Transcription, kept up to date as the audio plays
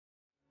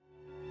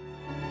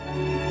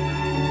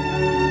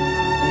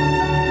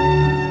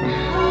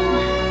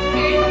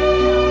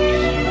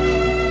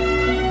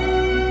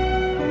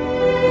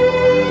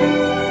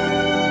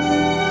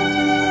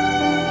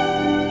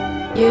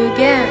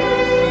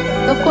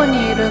こ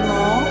にいる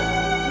の？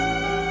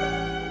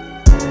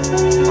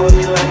 Oh,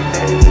 you like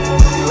that? You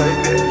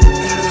like that?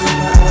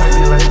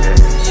 You like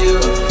that? Yeah.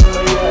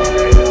 Oh, you like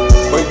that?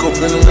 Wake up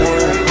in the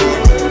morning.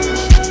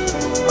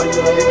 Oh, you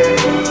like that?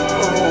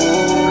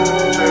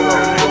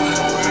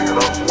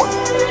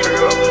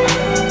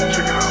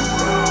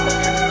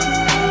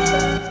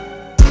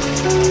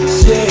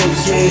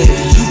 Yeah,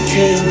 you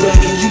came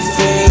back and you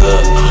fed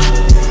up.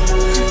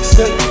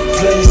 Set the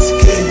place,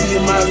 can't be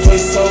in my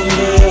face so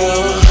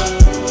now.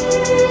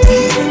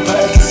 Deep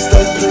pockets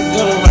stuck to the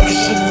gun like a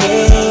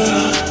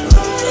Chanel.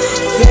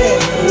 Fat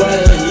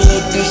white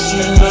little bitch,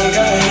 you know I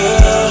got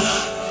hair.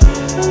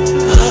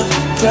 I'm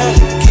back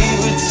to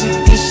give it to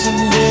the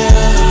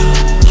Chanel.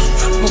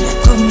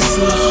 Give me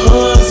some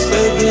hugs,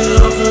 baby,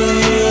 I'm for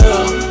here.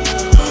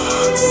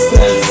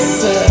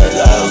 Sad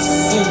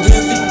house in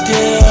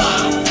Riverdale.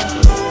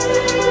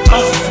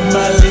 Off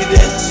my lady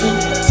that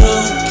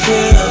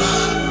ta2cute.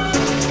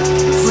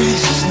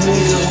 Rich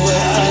nigga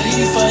with all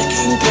these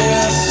fucking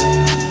girls.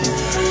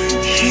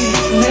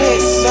 He's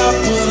next, I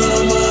put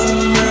him on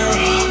the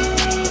mirror.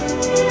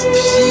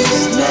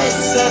 She's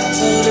next, I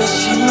told her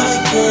she my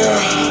girl.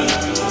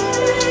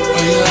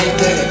 Oh, you like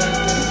that?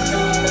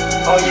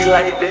 Oh, you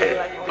like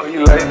that? Oh,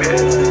 you like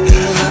that?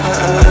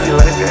 Oh, you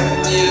like that?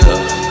 Yeah.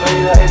 Oh,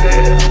 you like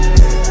that?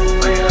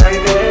 Oh, you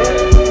like that?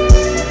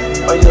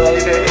 Oh, you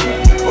like that?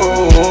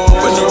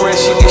 When the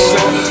rest she get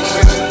slapped.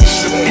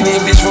 And that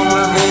bitch from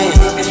my man.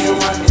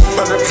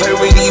 About to play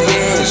with these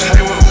bands.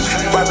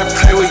 About to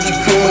play with these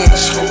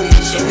bands.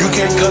 You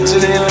can't come to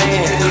that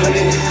land.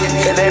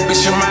 Got that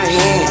bitch in my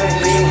hand.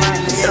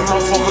 That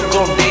motherfucker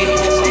gon'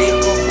 dance.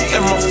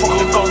 That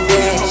motherfucker gon'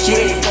 dance.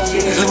 Yeah.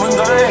 Living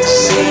gon' like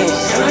sand.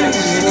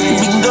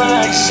 We gon'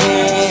 like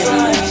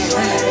sand.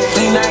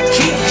 We not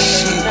kick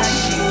shit.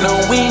 No,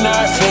 we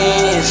not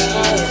fans.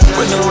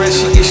 When the rest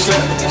she get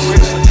slapped.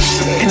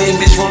 And that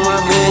bitch from my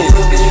man.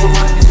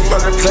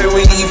 About to play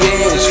with these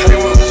bands.